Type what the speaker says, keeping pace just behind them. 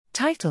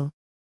Title: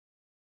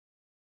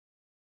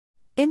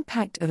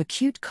 Impact of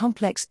acute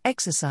complex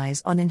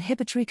exercise on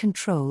inhibitory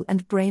control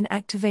and brain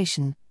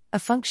activation, a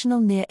functional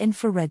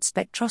near-infrared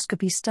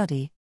spectroscopy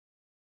study.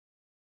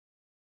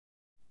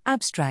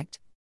 Abstract: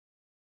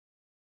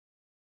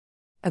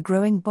 A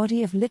growing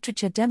body of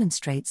literature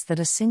demonstrates that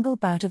a single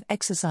bout of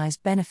exercise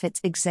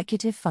benefits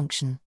executive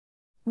function.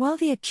 While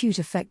the acute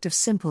effect of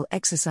simple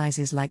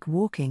exercises like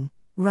walking,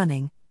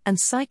 running, and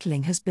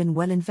cycling has been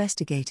well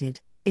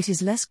investigated, it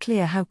is less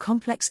clear how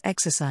complex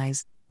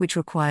exercise, which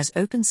requires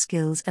open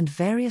skills and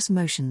various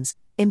motions,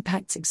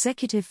 impacts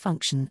executive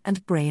function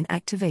and brain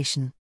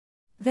activation.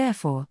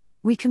 Therefore,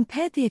 we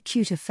compared the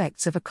acute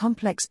effects of a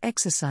complex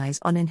exercise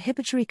on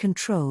inhibitory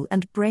control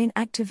and brain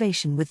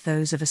activation with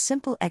those of a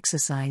simple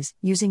exercise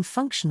using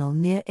functional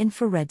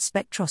near-infrared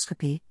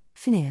spectroscopy,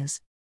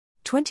 FNIRS.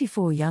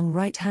 24 young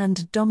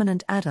right-hand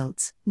dominant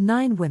adults,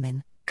 9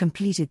 women,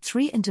 completed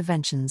 3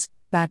 interventions: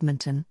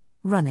 badminton,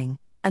 running,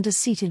 and a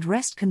seated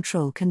rest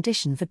control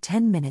condition for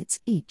 10 minutes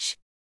each.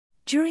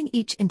 During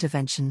each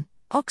intervention,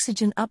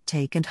 oxygen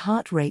uptake and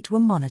heart rate were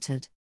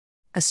monitored.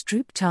 A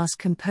Stroop task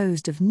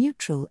composed of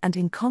neutral and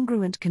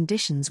incongruent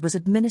conditions was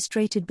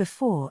administered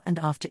before and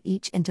after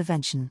each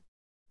intervention.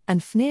 An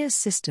FNIRS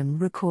system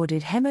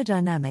recorded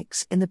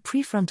hemodynamics in the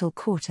prefrontal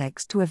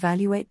cortex to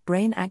evaluate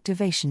brain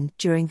activation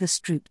during the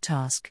Stroop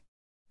task.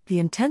 The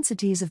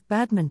intensities of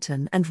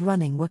badminton and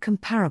running were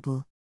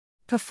comparable.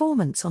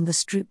 Performance on the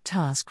Stroop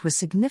task was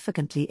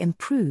significantly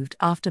improved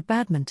after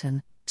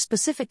badminton,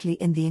 specifically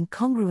in the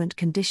incongruent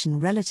condition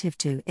relative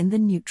to in the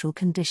neutral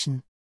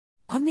condition.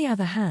 On the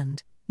other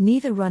hand,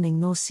 neither running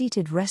nor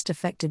seated rest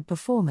affected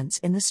performance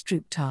in the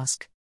Stroop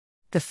task.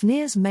 The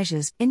FNIRS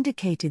measures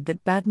indicated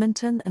that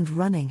badminton and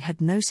running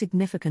had no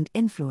significant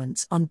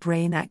influence on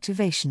brain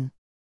activation.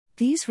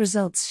 These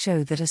results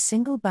show that a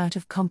single bout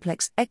of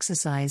complex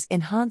exercise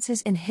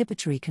enhances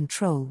inhibitory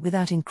control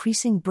without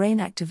increasing brain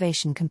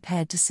activation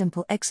compared to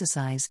simple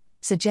exercise,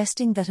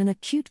 suggesting that an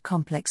acute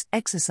complex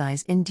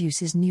exercise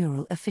induces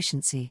neural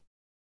efficiency.